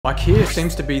Ikea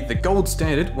seems to be the gold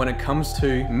standard when it comes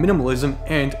to minimalism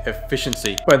and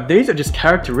efficiency. But these are just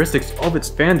characteristics of its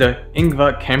founder,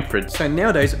 Ingvar Kamprad. So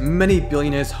nowadays, many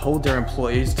billionaires hold their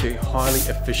employees to highly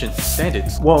efficient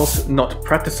standards, whilst not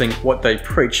practicing what they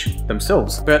preach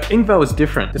themselves. But Ingvar was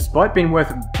different. Despite being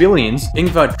worth billions,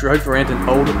 Ingvar drove around an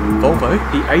old Volvo,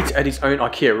 he ate at his own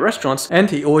Ikea restaurants,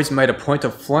 and he always made a point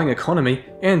of flying economy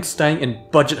and staying in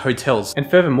budget hotels. And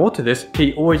furthermore to this,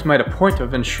 he always made a point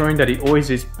of ensuring that he always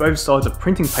used both sides of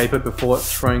printing paper before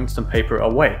throwing some paper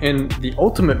away. In the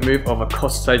ultimate move of a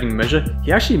cost-saving measure,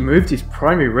 he actually moved his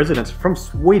primary residence from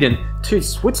Sweden to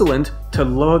Switzerland to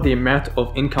lower the amount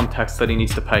of income tax that he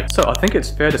needs to pay. So I think it's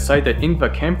fair to say that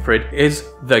Ingvar Kamprad is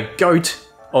the GOAT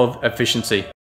of efficiency.